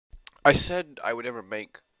I said I would ever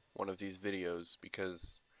make one of these videos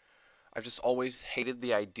because I've just always hated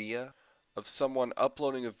the idea of someone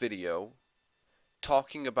uploading a video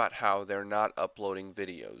talking about how they're not uploading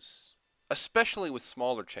videos. Especially with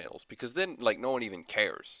smaller channels, because then, like, no one even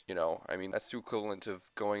cares, you know? I mean, that's the equivalent of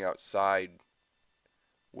going outside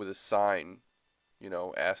with a sign, you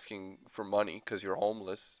know, asking for money because you're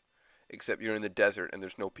homeless, except you're in the desert and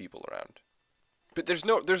there's no people around. But there's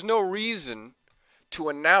no reason to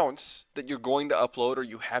announce that you're going to upload or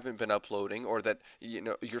you haven't been uploading or that you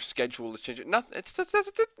know your schedule is changing. Nothing.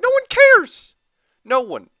 No one cares. No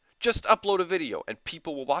one. Just upload a video and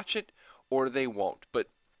people will watch it or they won't. But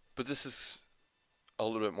this is a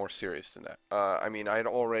little bit more serious than that. I mean, I had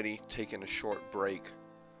already taken a short break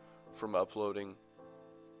from uploading,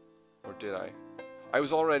 or did I? I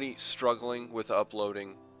was already struggling with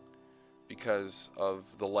uploading because of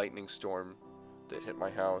the lightning storm that hit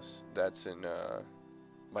my house. That's in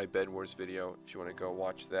my Bed Wars video, if you want to go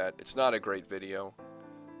watch that. It's not a great video,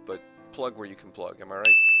 but plug where you can plug, am I right?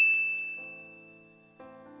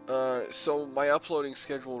 So my uploading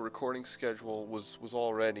schedule, recording schedule was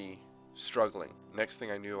already struggling. Next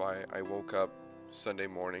thing I knew, I woke up Sunday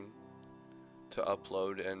morning to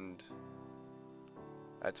upload, and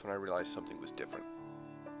that's when I realized something was different.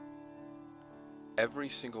 Every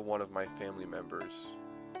single one of my family members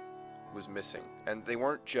was missing, and they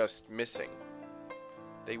weren't just missing.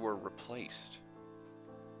 They were replaced.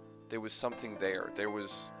 There was something there. There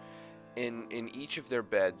was, in each of their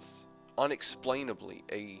beds, unexplainably,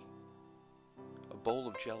 a bowl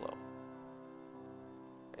of Jello.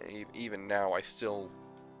 And even now, I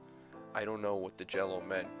don't know what the Jello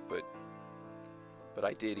meant, but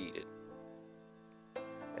I did eat it,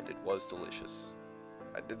 and it was delicious.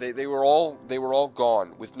 They were all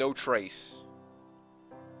gone with no trace,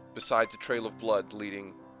 besides a trail of blood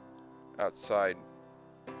leading outside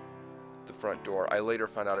the front door. I later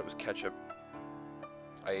found out it was ketchup.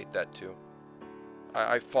 I ate that too.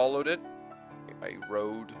 I followed it. I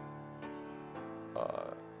rode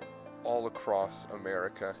all across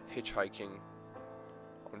America, hitchhiking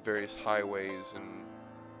on various highways, and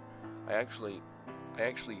I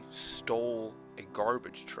actually stole a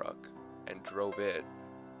garbage truck and drove it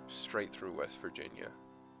straight through West Virginia.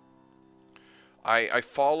 I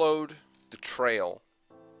followed the trail,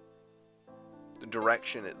 the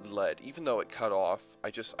direction it led. Even though it cut off, I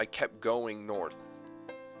kept going north,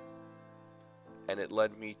 and it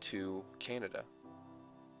led me to Canada.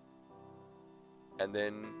 And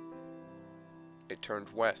then it turned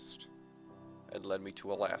west and led me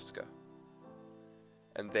to Alaska.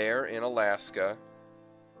 And there in Alaska,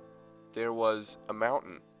 there was a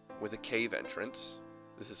mountain with a cave entrance.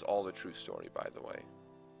 This is all a true story, by the way.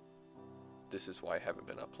 This is why I haven't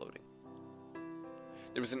been uploading.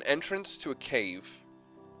 There was an entrance to a cave,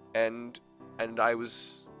 and I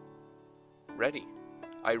was ready.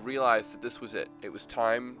 I realized that this was it. It was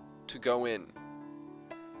time to go in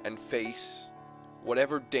and face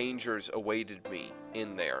whatever dangers awaited me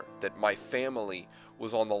in there, that my family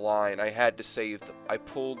was on the line. I had to save them. I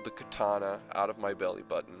pulled the katana out of my belly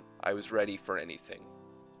button. I was ready for anything.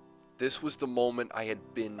 This was the moment I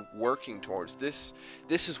had been working towards. This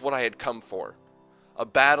is what I had come for. A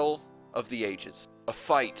battle of the ages. A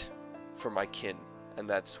fight for my kin. And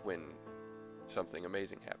that's when something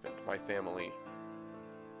amazing happened. My family,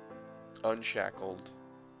 unshackled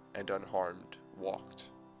and unharmed,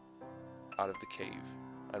 walked out of the cave,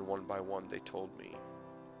 and one by one they told me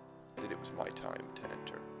that it was my time to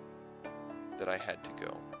enter, that I had to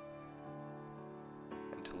go,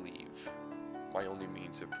 and to leave my only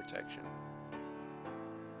means of protection,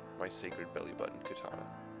 my sacred belly button katana.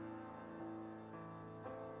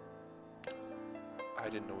 I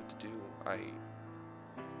didn't know what to do. I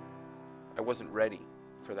wasn't ready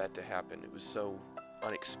for that to happen. It was so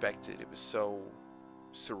unexpected. It was so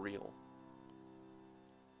surreal.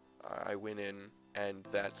 I went in, and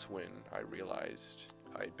that's when I realized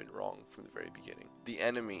I had been wrong from the very beginning. The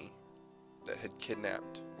enemy that had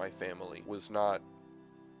kidnapped my family was not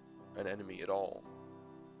an enemy at all,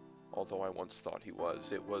 although I once thought he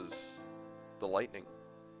was. It was the lightning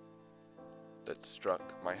that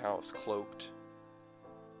struck my house, cloaked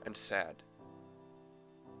and sad.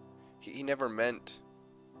 He never meant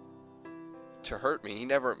to hurt me. He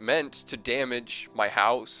never meant to damage my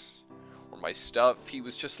house or my stuff. He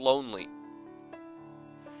was just lonely.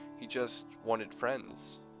 He just wanted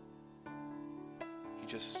friends. He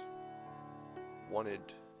just wanted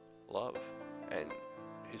love. And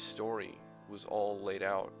his story was all laid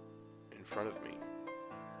out in front of me.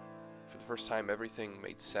 For the first time, everything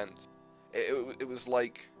made sense. It was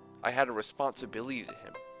like I had a responsibility to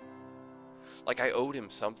him. Like I owed him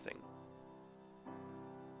something.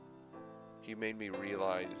 you made me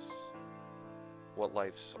realize what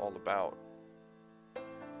life's all about.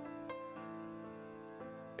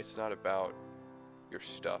 It's not about your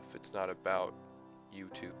stuff. It's not about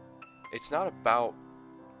YouTube. It's not about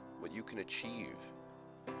what you can achieve.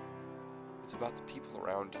 It's about the people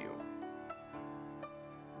around you.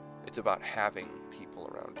 It's about having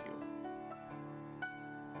people around you.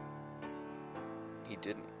 He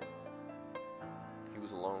didn't. He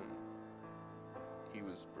was alone. He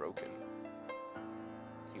was broken.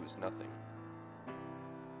 He was nothing.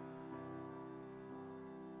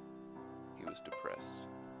 He was depressed.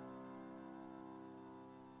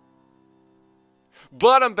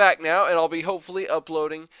 But I'm back now, and I'll be hopefully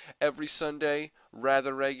uploading every Sunday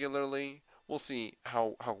rather regularly. We'll see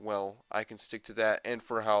how well I can stick to that and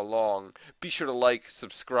for how long. Be sure to like,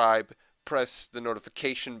 subscribe, press the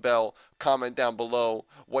notification bell, comment down below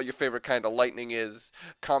what your favorite kind of lightning is.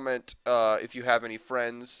 Comment if you have any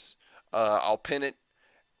friends. I'll pin it.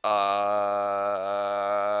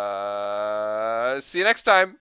 See you next time.